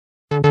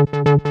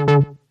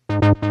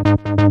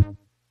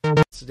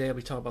Today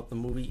we talk about the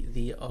movie,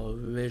 the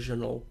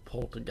original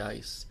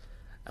Poltergeist.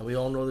 And we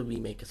all know the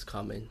remake is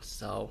coming,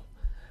 so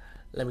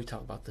let me talk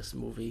about this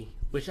movie.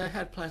 Which I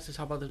had plans to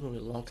talk about this movie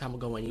a long time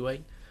ago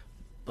anyway,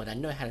 but I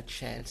never had a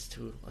chance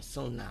to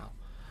until now.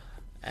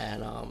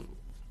 And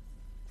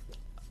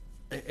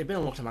it's been a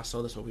long time I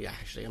saw this movie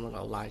actually, I'm not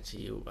gonna lie to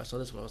you. I saw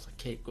this when I was a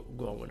kid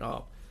growing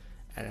up.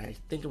 And I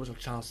think it was on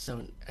Channel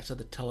 7. I saw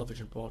the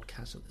television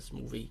broadcast of this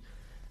movie.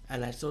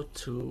 And I saw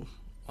two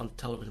on the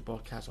television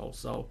broadcast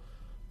also.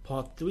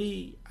 Part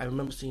 3, I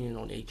remember seeing it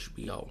on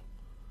HBO.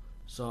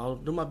 So I'll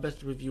do my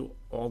best to review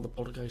all the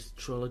Poltergeist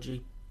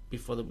trilogy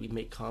before the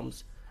remake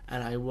comes.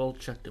 And I will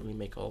check the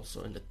remake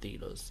also in the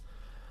theaters.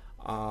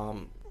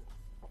 The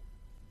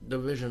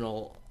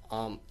original,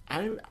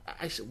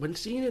 when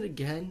seeing it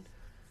again,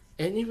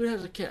 and even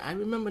as a kid, I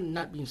remember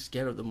not being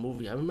scared of the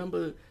movie. I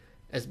remember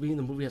as being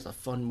the movie as a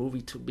fun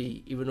movie to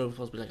be, even though it was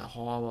supposed to be like a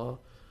horror,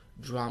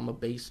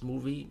 drama-based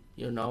movie,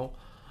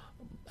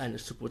 and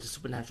with a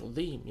supernatural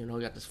theme. You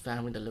got this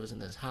family that lives in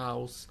this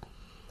house,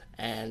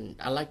 and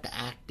I like the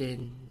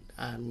acting.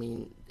 I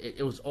mean,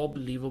 it was all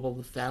believable.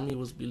 The family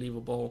was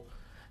believable.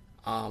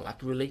 I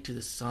could relate to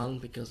the son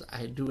because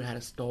I do had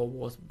a Star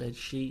Wars bed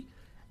sheet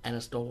and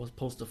a Star Wars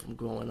poster from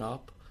growing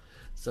up.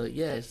 So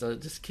yeah, so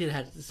this kid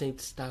had the same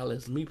style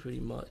as me pretty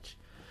much,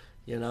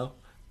 you know.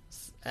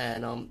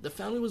 And the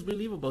family was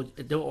believable.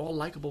 They were all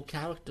likable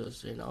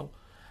characters.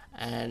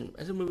 And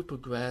as the movie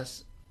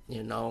progressed,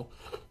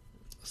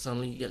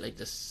 suddenly you get like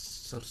this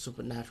some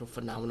supernatural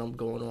phenomenon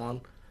going on,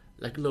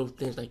 like little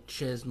things like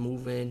chairs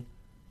moving.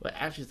 But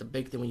actually, it's a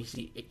big thing when you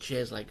see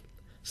chairs like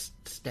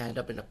stand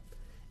up in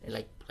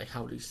like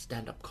how these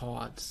stand up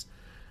cards.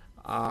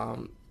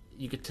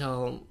 You could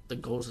tell the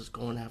ghost is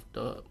going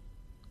after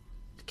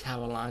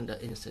Caroline,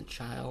 the innocent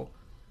child,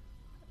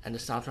 and the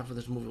soundtrack for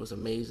this movie was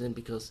amazing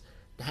because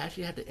they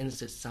actually had the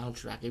innocent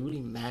soundtrack. It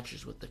really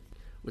matches with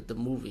the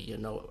movie,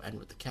 and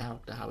with the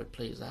character, how it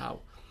plays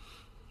out.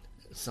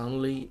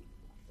 Suddenly,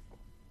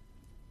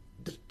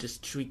 this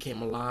tree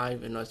came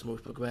alive, and as the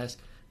movie progressed,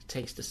 it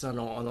takes the son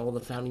on all the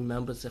family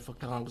members. Except for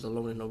Caroline was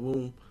alone in the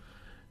room.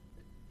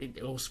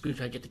 It all screams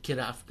trying to get the kid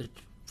out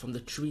from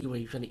the tree where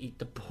he's trying to eat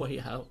the boy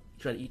out.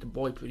 He's trying to eat the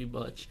boy pretty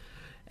much.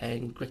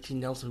 And Gretchen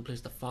Nelson, who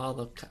plays the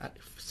father,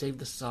 saved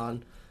the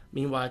son.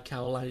 Meanwhile,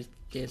 Caroline is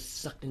getting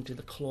sucked into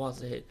the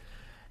closet.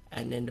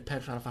 And then the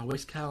parents trying to find,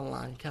 where's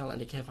Caroline?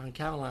 They can't find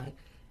Caroline.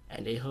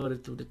 And they heard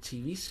it through the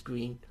TV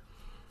screen.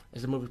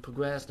 As the movie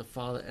progressed, the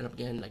father ended up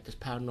getting like this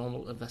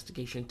paranormal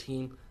investigation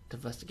team to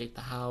investigate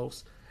the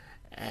house.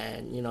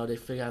 And, they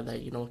figure out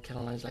that,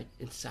 Caroline's like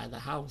inside the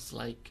house.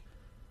 Like,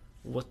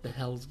 what the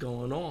hell's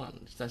going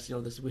on? That's,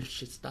 this weird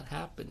shit start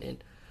happening.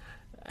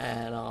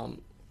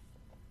 And,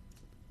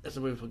 as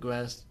the movie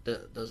progressed,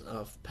 the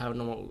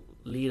paranormal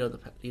leader of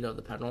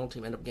the paranormal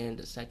team ended up getting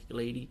the psychic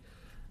lady,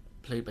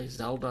 played by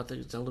Zelda. I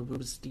think Zelda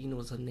Rubinstein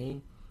was her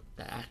name,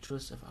 the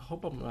actress. I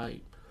hope I'm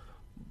right,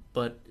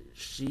 but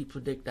she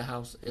predicted the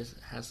house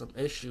has some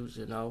issues,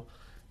 and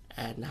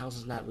the house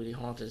is not really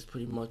haunted.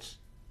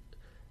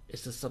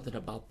 It's just something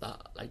about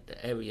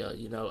the area,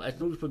 As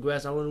the movie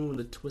progressed, I want to ruin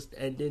the twist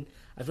ending.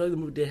 I feel like the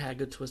movie did have a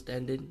good twist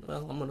ending.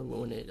 Well, I'm gonna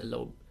ruin it a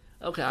little.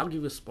 Okay, I'll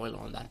give you a spoiler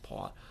on that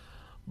part,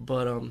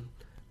 but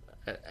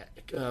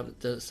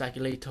the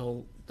psychic lady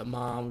told the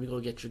mom, "We're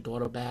gonna get your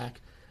daughter back.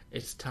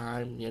 It's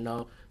time,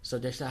 So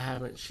they start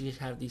having. She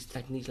have these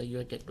techniques like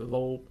you get the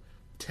rope,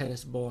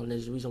 tennis ball, and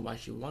there's a reason why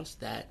she wants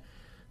that,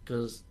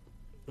 because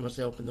once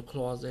they open the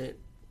closet,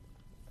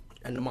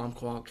 and the mom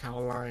called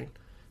Caroline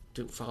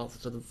to follow,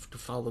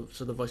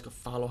 so the voice could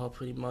follow her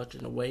pretty much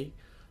in a way,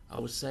 I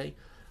would say.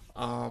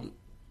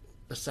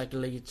 The psychic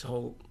lady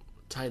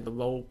tie the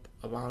rope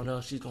around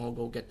her. She's gonna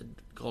go get the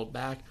girl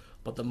back,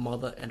 but the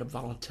mother ended up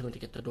volunteering to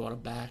get the daughter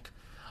back.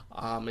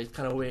 It's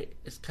kind of weird.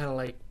 It's kind of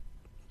like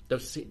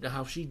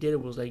how she did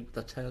it was like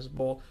the tennis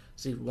ball.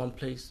 See one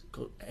place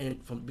go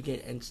end from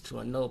beginning ends to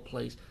another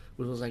place,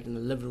 which was like in the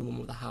living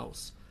room of the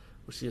house.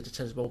 We see the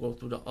tennis ball go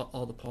through the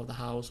other part of the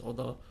house, or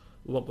the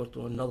rope go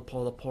through another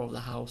part of the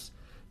house.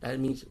 That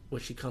means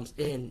when she comes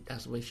in,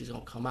 that's the way she's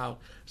gonna come out.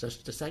 So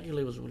the second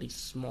lady was really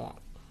smart.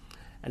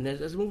 And then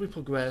as the movie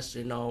progressed,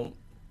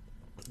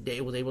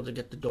 they was able to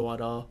get the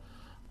daughter.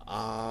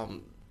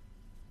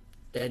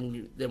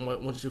 Then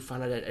once you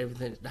find out that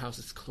everything, the house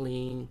is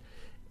clean,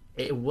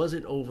 it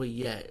wasn't over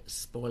yet.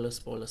 Spoiler,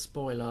 spoiler,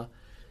 spoiler.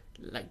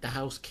 Like the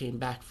house came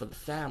back for the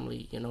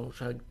family,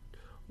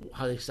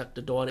 how they sucked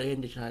the daughter in,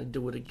 they trying to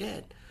do it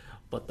again.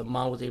 But the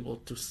mom was able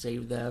to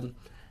save them,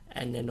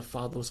 and then the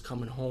father was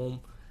coming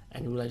home,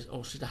 and he realized,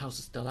 oh shit, the house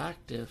is still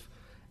active.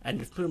 And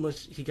pretty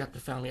much he got the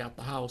family out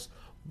the house,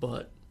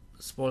 but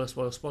spoiler,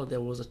 spoiler, spoiler,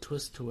 there was a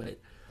twist to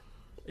it.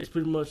 It's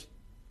pretty much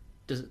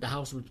the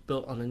house was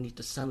built underneath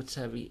the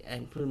cemetery,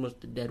 and pretty much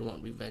the dead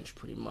want revenge,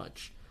 pretty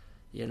much,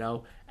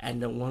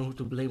 And the one who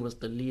to blame was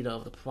the leader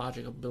of the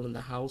project of building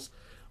the house.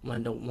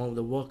 When one of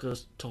the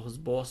workers told his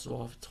boss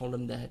off, told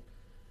him that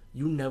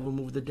you never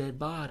move the dead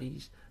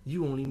bodies,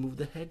 you only move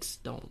the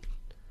headstone,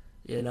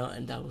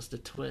 and that was the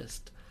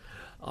twist.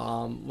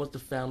 Once the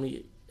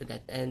family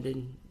that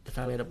ending, the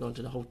family ended up going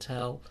to the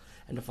hotel,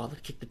 and the father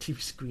kicked the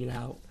TV screen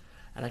out.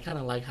 And I kind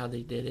of like how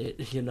they did it.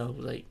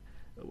 Like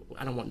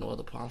I don't want no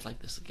other problems like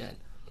this again.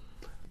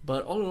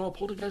 But all in all,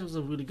 Poltergeist was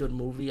a really good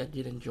movie. I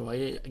did enjoy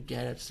it.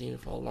 Again, I've seen it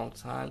for a long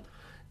time.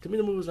 To me,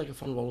 the movie was like a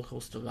fun roller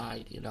coaster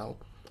ride.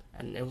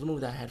 And it was a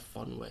movie that I had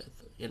fun with.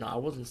 I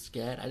wasn't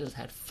scared. I just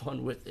had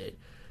fun with it.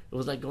 It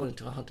was like going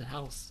to a haunted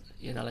house,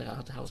 like a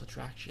haunted house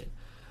attraction.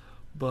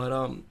 But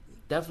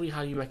definitely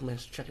highly recommend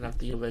checking out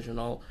the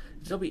original.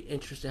 It's gonna be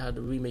interesting how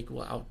the remake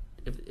will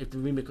if the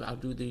remake will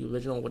outdo the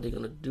original, what they're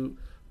gonna do,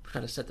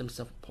 trying to set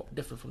themselves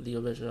different from the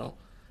original.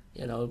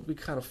 It'd be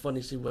kind of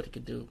funny to see what it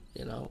could do.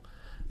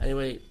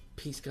 Anyway,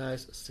 peace,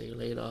 guys. See you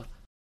later.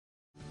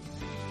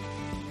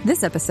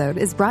 This episode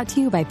is brought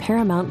to you by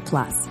Paramount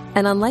Plus.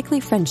 An unlikely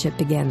friendship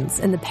begins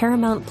in the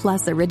Paramount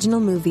Plus original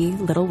movie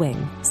Little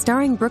Wing,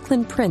 starring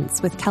Brooklyn Prince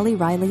with Kelly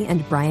Riley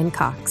and Brian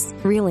Cox.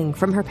 Reeling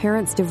from her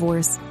parents'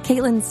 divorce,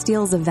 Caitlin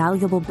steals a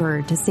valuable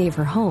bird to save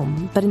her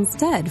home, but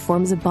instead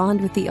forms a bond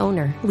with the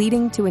owner,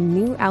 leading to a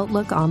new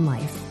outlook on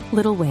life.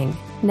 Little Wing,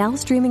 now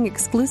streaming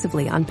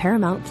exclusively on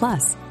Paramount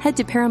Plus. Head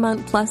to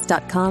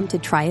ParamountPlus.com to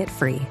try it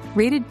free.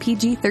 Rated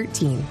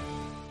PG-13.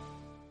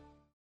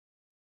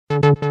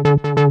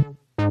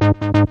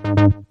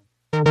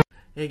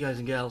 Hey guys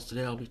and gals,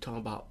 today I'll be talking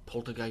about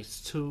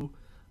Poltergeist 2,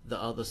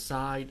 The Other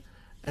Side.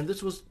 And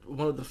this was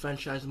one of the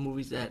franchise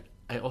movies that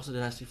I also did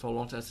not see for a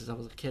long time since I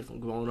was a kid from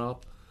growing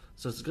up.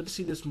 So it's good to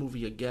see this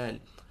movie again.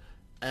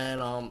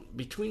 And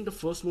between the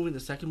first movie and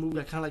the second movie,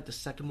 I kind of like the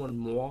second one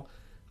more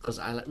because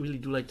I really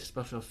do like the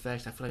special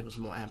effects. I feel like it was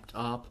more amped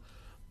up.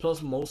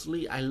 Plus,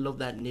 mostly, I love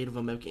that Native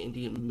American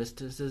Indian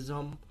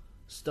mysticism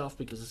stuff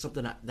because it's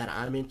something that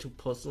I'm into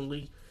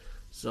personally.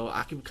 So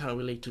I can kind of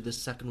relate to this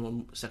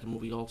second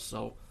movie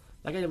also.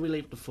 Like I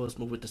relate to the first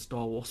movie with the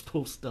Star Wars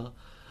poster.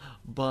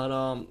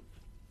 But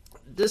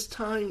this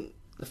time,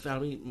 the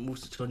family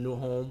moves to a new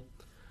home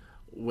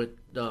with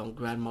the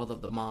grandmother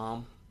of the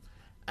mom.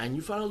 And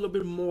you find out a little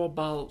bit more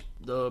about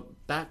the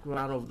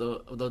background of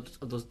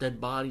those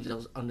dead bodies that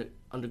was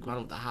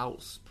underground of the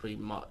house, pretty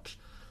much.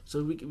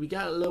 So we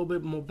got a little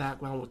bit more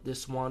background with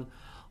this one.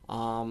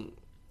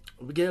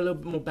 We get a little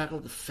bit more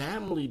background with the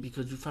family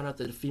because you find out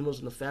that the females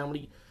in the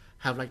family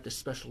have like this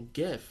special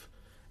gift,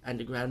 and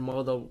the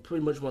grandmother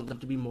pretty much wants them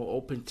to be more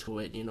open to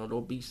it.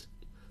 Don't be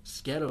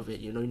scared of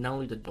it. Not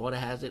only the daughter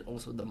has it,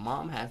 also the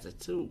mom has it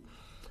too.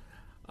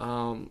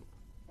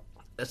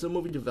 As the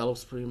movie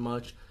develops, pretty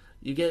much,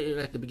 you get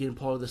at the beginning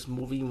part of this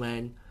movie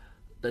when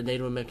the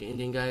Native American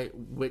Indian guy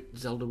with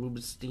Zelda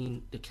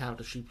Rubinstein, the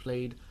character she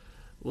played,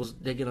 was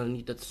digging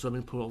underneath the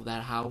swimming pool of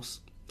that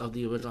house, of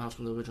the original house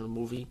from the original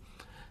movie.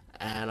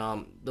 And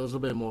there was a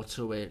little bit more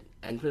to it.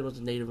 And pretty much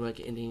the Native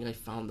American Indian guy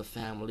found the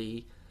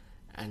family,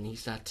 and he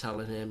started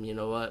telling him, you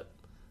know what,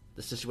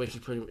 the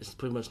situation is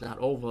pretty much not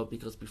over,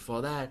 because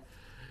before that,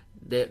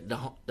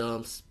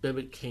 the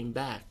spirit came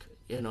back,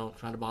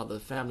 trying to bother the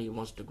family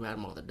once the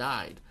grandmother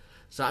died.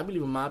 So I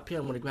believe, in my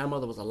opinion, when the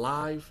grandmother was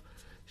alive,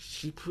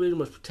 she pretty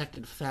much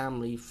protected the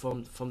family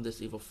from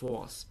this evil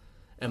force,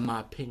 in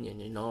my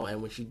opinion,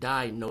 And when she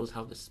died, knows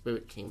how the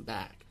spirit came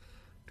back,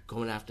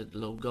 going after the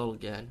little girl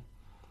again.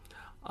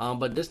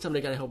 But this time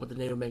they gotta help with the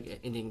Native American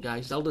Indian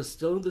guy. Zelda's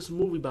still in this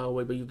movie, by the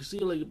way, but you can see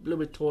like a little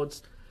bit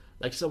towards,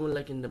 like someone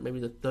like in maybe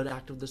the third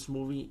act of this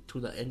movie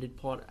to the ended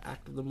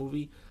act of the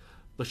movie,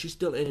 but she's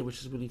still in it, which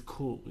is really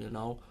cool,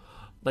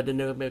 But the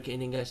Native American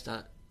Indian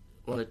guy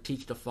want to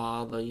teach the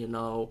father,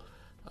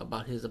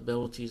 about his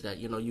abilities, that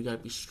you gotta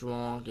be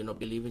strong,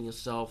 believe in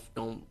yourself,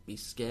 don't be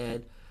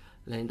scared.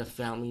 Letting the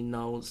family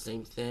know the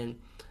same thing.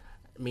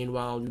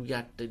 Meanwhile, you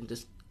got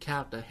this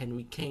character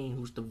Henry Kane,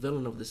 who's the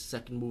villain of this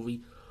second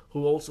movie,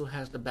 who also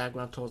has the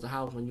background towards the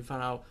house. When you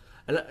find out,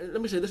 and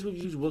let me say, this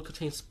movie will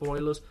contain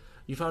spoilers.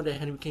 You found that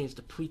Henry Kane is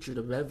the preacher,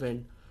 the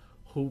reverend,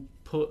 who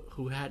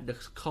had the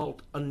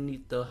cult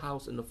underneath the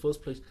house in the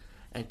first place,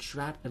 and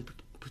trapped and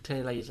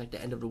pretending like it's like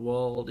the end of the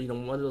world.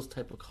 One of those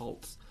type of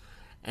cults.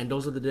 And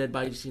those are the dead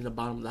bodies you see in the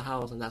bottom of the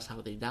house, and that's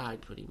how they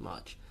died, pretty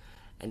much.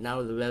 And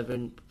now the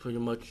reverend pretty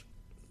much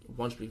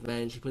wants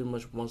revenge. He pretty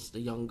much wants the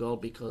young girl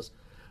because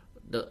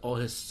all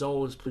his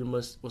soul is pretty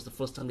much was the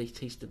first time they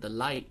tasted the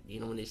light,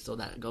 when they saw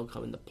that girl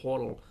come in the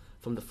portal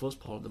from the first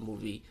part of the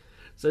movie.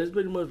 So it's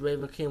pretty much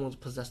Raven King wants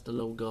to possess the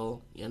little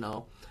girl,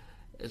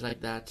 It's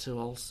like that too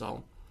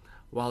also.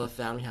 While the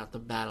family have to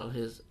battle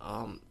his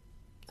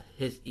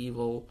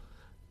evil,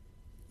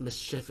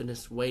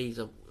 mischievous ways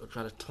of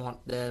trying to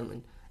taunt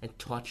them and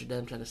torture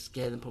them, trying to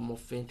scare them, put more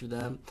fear into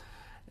them.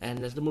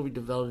 And as the movie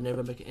developed, the Native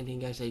American Indian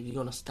guy said, if you're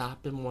gonna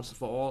stop him once and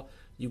for all,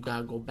 you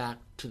gotta go back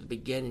to the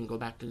beginning, go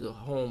back to the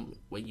home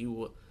where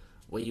you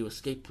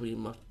escaped, pretty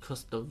much.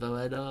 Costa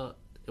Verde,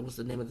 it was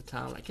the name of the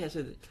town. I can't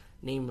say the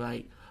name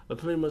right, but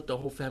pretty much the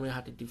whole family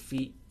had to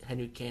defeat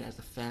Henry Kane as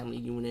a family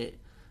unit,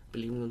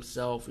 believe in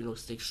himself,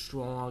 stay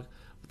strong,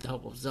 with the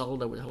help of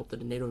Zelda, with the help of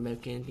the Native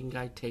American Indian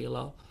guy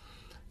Taylor,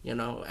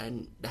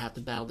 and they have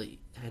to battle the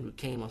Henry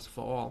Kane once and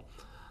for all.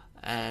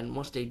 And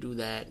once they do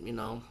that,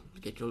 you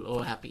get your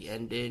little happy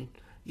ending.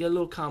 You get a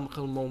little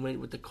comical moment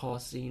with the car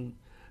scene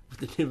with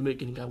the Native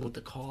American guy with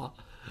the car.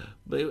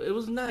 But it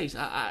was nice.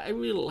 I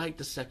really liked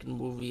the second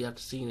movie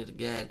after seeing it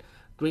again.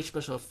 Great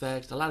special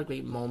effects, a lot of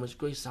great moments,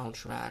 great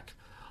soundtrack.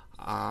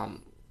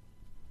 Um,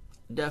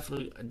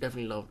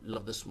 definitely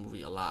love this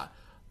movie a lot.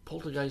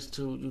 Poltergeist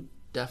 2, you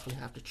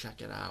definitely have to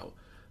check it out.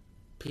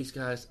 Peace,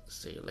 guys.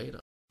 See you later.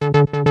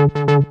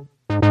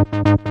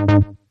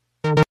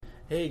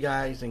 Hey,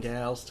 guys and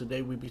gals.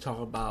 Today we'll be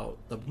talking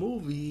about the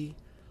movie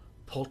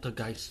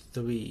Poltergeist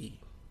 3.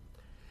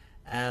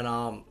 And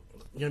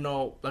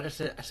like I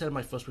said in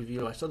my first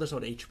review, I saw this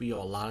on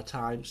HBO a lot of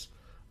times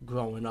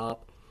growing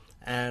up.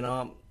 And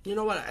you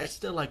know what? I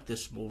still like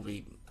this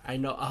movie. I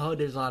heard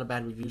there's a lot of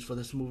bad reviews for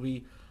this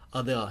movie.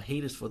 There are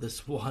haters for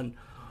this one.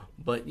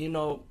 But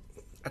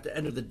at the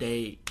end of the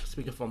day,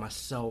 speaking for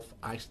myself,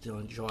 I still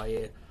enjoy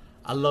it.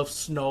 I love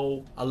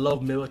snow. I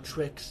love mirror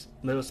tricks,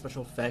 mirror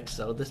special effects.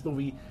 So this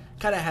movie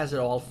kind of has it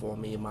all for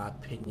me, in my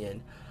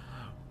opinion.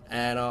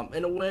 And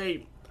in a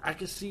way, I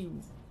can see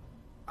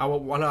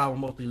one of our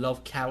most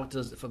beloved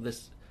characters from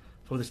this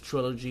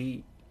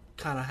trilogy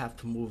kind of have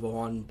to move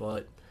on,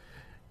 but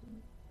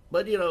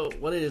what it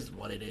is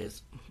what it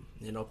is.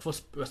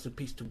 First, rest in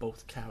peace to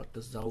both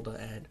characters, Zelda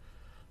and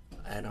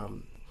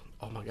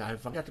oh my god, I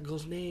forgot the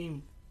girl's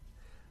name.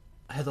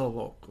 Heather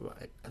Rock,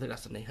 right? I think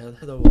that's the name.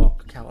 Heather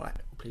Rock,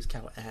 plays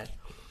Carol Ann.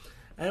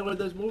 Anyway,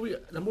 the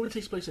movie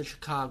takes place in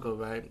Chicago,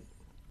 right?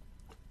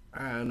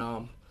 And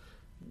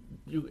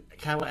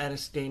Carol Ann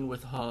is staying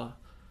with her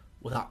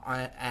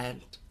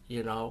aunt,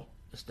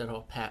 instead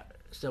of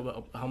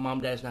her mom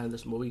and dad's not in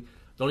this movie.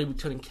 The only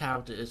returning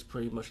character is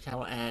pretty much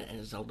Carol Ann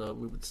and Zelda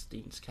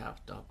Rubinstein's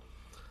character.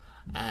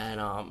 And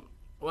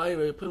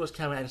anyway, pretty much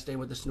Carol Ann is staying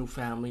with this new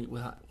family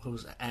with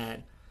who's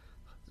aunt,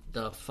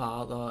 the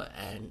father,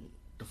 and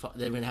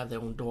they even have their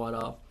own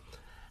daughter.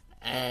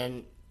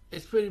 And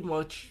it's pretty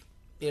much,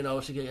 she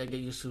get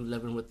used to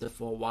living with it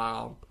for a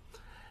while.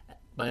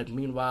 But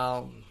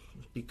meanwhile,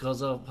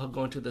 because of her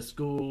going to the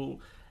school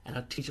and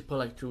her teacher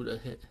put through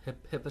the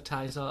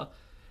hypnotize her,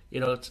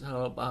 tell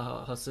her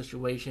about her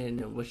situation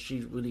and what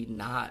she's really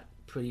not,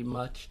 pretty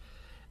much.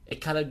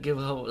 It kind of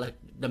gives her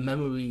the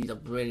memories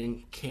of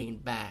bringing Kane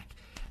back,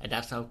 and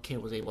that's how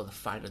Kane was able to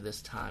find her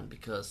this time.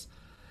 Because,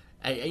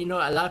 a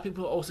lot of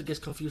people also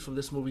get confused from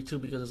this movie too,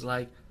 because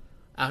it's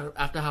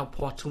after how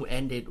part 2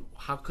 ended,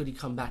 how could he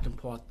come back in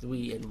part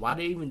 3, and why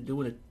they even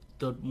doing a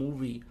third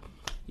movie?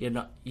 You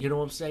know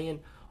what I'm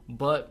saying?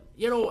 But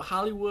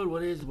Hollywood,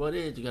 what is?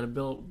 You gotta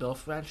build a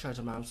franchise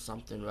around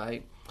something,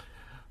 right?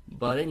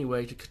 But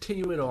anyway, to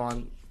continue it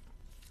on,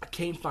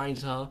 Kane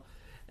finds her,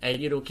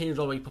 and Kane's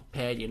already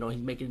prepared. He's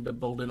making the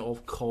building all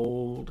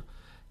cold,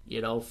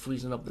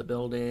 freezing up the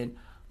building.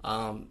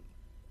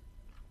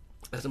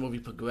 As the movie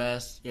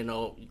progresses,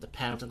 the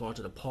parents are going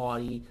to the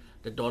party.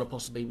 The daughter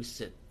supposed to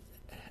babysit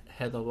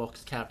Heather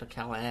Rock's character,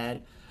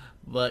 Callahan.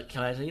 But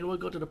Callahan said,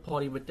 go to the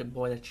party with the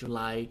boy that you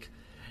like.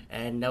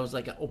 And that was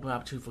an open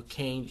opportunity for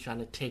Kane trying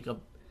to take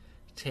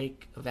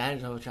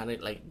advantage of her, trying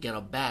to get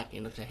her back,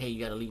 say, hey,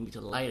 you gotta lead me to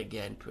the light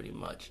again, pretty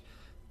much.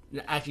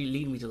 Actually,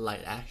 lead me to the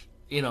light,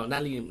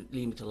 not lead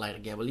me to the light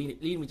again, but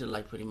lead me to the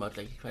light, pretty much,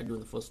 like he tried doing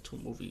the first 2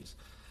 movies.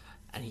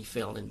 And he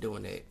failed in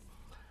doing it.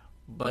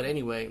 But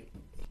anyway,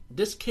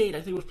 this Kane,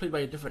 I think, was played by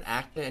a different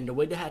actor, and the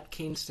way they had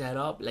Kane set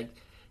up,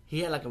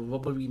 he had a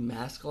rubbery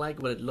mask, what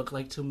it looked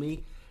like to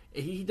me.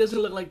 He doesn't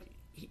look like,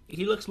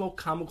 he looks more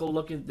comical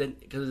looking than,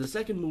 because in the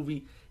second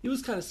movie, he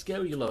was kind of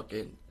scary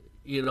looking,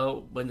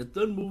 but in the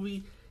third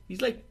movie, he's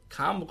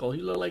comical.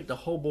 He looked like the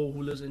hobo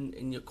who lives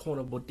in your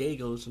corner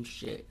bodega or some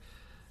shit.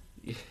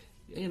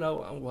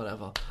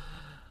 Whatever.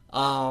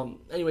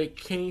 Anyway,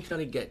 Kane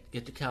trying to get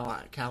to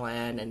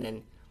Callahan, and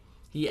then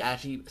he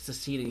actually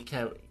succeeded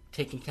in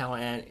taking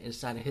Callahan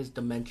inside of his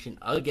dimension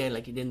again,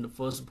 like he did in the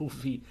first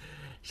movie.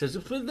 So this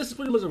is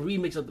pretty much a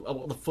remix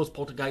of the first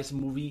Poltergeist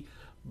movie,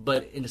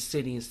 but in the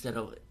city instead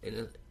of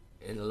in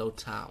a little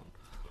town.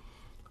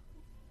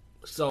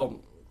 So,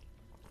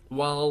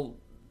 while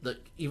the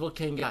evil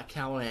king got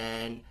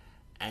Callahan,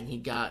 and he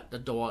got the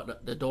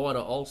daughter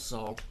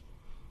also,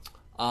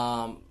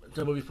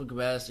 the movie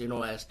progressed,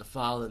 as the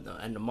father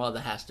and the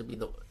mother has to be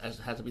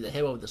the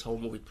hero of this whole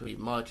movie, pretty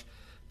much,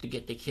 to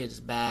get the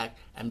kids back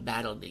and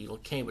battle the evil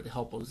king with the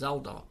help of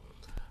Zelda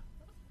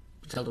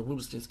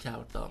Rubinstein's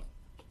character,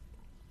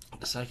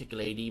 the psychic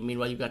lady.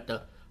 Meanwhile, you got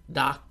the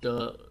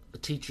doctor, the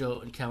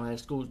teacher in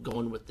Callahan's school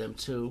going with them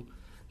too,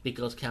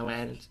 because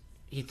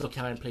he thought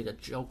Callahan played a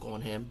joke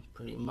on him,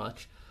 pretty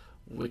much,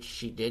 which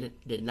she did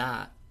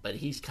not. But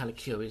he's kind of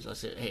curious. I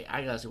said, hey,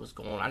 I gotta see what's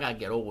going on. I gotta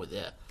get over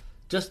there,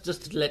 just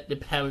to let the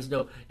parents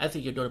know. I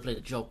think your daughter played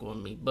a joke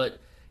on me.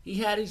 But he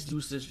had his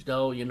usage,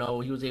 though. He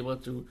was able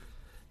to,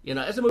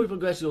 as the movie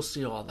progresses, you'll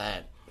see all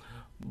that.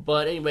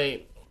 But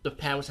anyway, the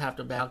parents have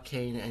to battle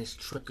Kane and his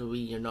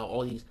trickery.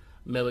 All these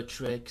mirror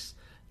tricks,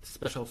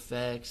 special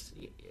effects,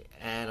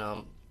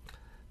 and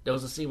there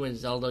was a scene when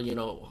Zelda,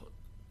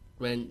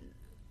 when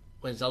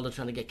Zelda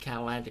trying to get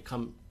Callahan to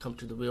come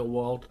to the real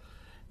world,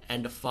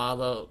 and the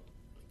father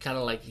kind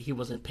of like he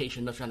wasn't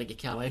patient enough trying to get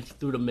Callahan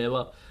through the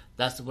mirror.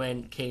 That's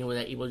when Kane was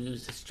able to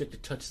use his trick to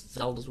touch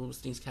Zelda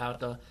Rubinstein's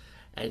character,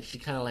 and she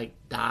kind of like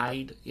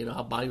died. You know,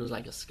 her body was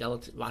like a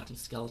skeleton, rotten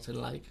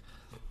skeleton like.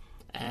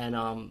 And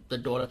the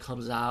daughter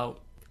comes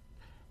out,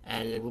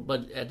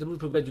 but at the movie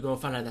progression, you're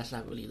gonna find out that's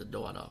not really the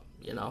daughter.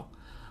 You know,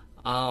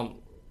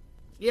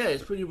 yeah,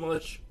 it's pretty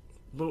much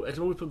as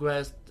the movie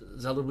progressed,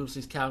 Zelda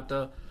Rubinstein's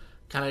character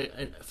kind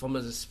of from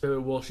the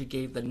spirit world, she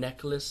gave the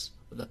necklace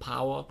with the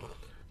power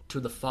to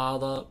the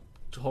father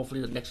to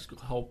hopefully the necklace could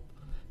help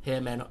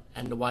him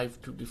and the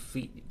wife to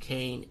defeat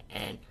Kane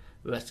and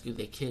rescue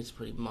their kids,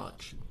 pretty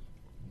much.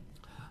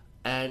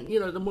 And you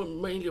know,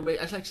 mainly,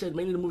 as I said,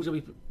 mainly the movies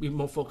will be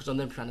more focused on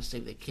them trying to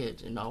save their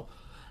kids, you know,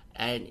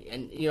 and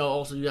you know,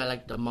 also you got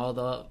like the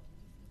mother,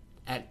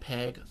 Aunt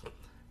Peg,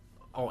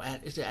 or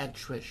is it Aunt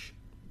Trish?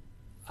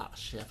 Oh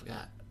shit, I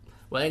forgot.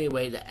 Well,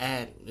 anyway, the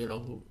aunt, you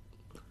know,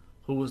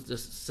 who was the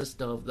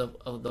sister of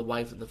the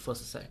wife in the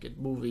first and second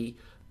movie,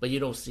 but you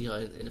don't see her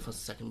in the first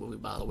and second movie,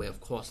 by the way,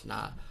 of course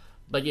not.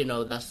 But you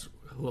know, that's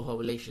who her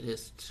relation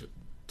is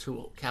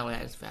to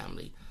Callahan's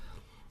family.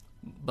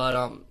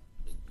 But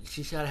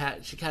she kind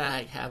of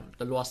like have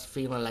the lost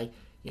feeling, like,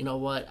 you know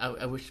what,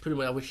 I wish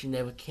she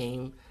never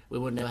came. We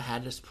would never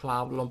had this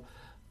problem.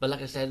 But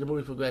like I said, the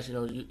movie progressed. You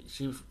know,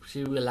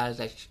 she realized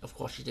that of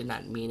course she did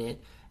not mean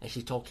it, and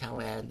she told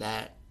Callahan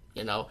that,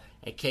 you know,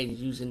 and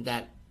Kane's using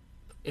that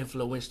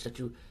influence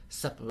to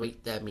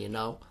separate them, you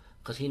know,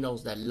 because he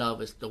knows that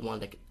love is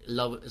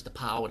the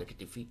power that can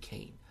defeat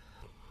Kane.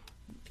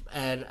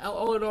 And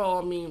all in all,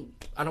 I mean,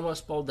 I don't want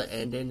to spoil the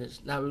ending.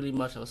 It's not really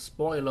much of a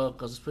spoiler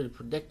because it's pretty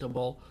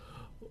predictable.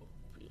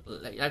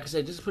 Like I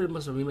said, this is pretty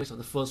much a remake of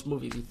the first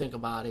movie if you think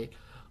about it.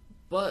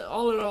 But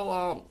all in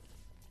all,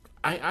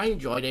 I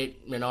enjoyed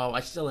it. You know,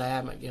 I still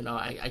am. You know,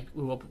 I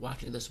grew up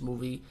watching this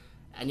movie,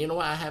 and you know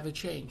what? I haven't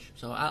changed.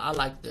 So I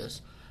like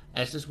this.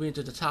 And since we're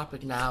into the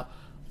topic now,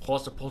 of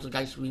course, the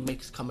Poltergeist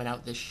remake is coming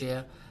out this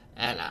year,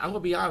 and I'm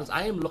gonna be honest,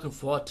 I am looking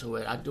forward to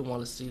it. I do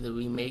want to see the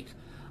remake.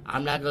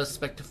 I'm not gonna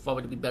expect it for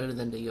it to be better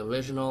than the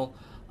original.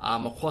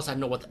 Of course, I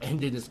know what the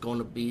ending is going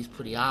to be. It's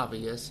pretty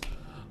obvious.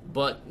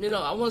 But, you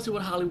know, I want to see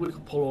what Hollywood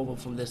can pull over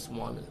from this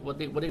one. What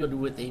they going to do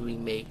with a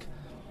remake.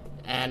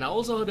 And I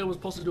also heard they were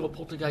supposed to do a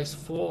Poltergeist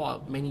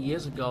 4 many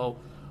years ago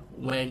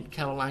when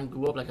Caroline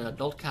grew up, like an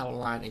adult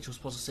Caroline, and she was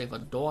supposed to save her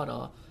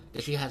daughter,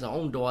 that she has her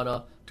own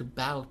daughter, to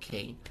battle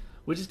Kane.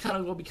 Which is kind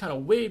of going to be kind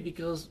of weird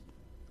because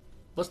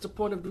what's the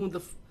point of doing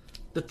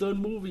the third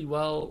movie?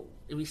 Well,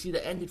 if we see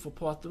the ending for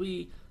part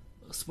 3,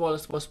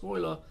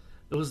 spoiler,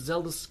 it was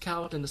Zelda's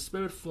character in the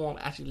spirit form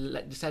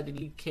actually decided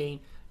to lead Kane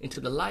into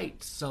the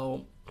light,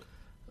 so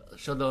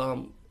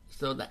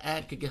the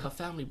aunt could get her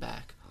family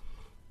back.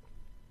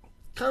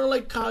 Kind of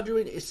like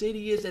Conjuring,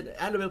 Insidious, and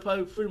Annabelle,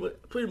 probably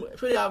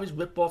pretty obvious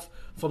ripoff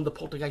from the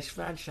Poltergeist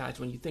franchise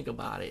when you think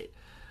about it.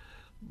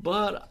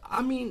 But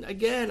I mean,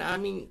 again,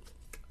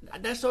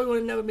 that story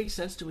would never make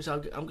sense to me,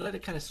 so I'm glad to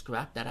kind of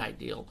scrap that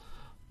ideal.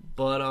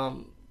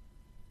 But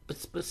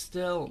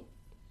still,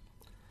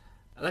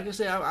 like I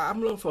said,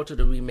 I'm looking forward to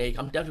the remake.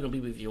 I'm definitely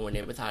gonna be reviewing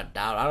it without a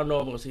doubt. I don't know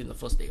if I'm gonna see it in the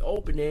first day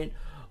opening,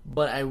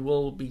 but I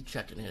will be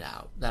checking it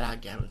out. That I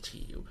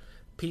guarantee you.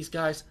 Peace,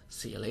 guys.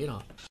 See you later.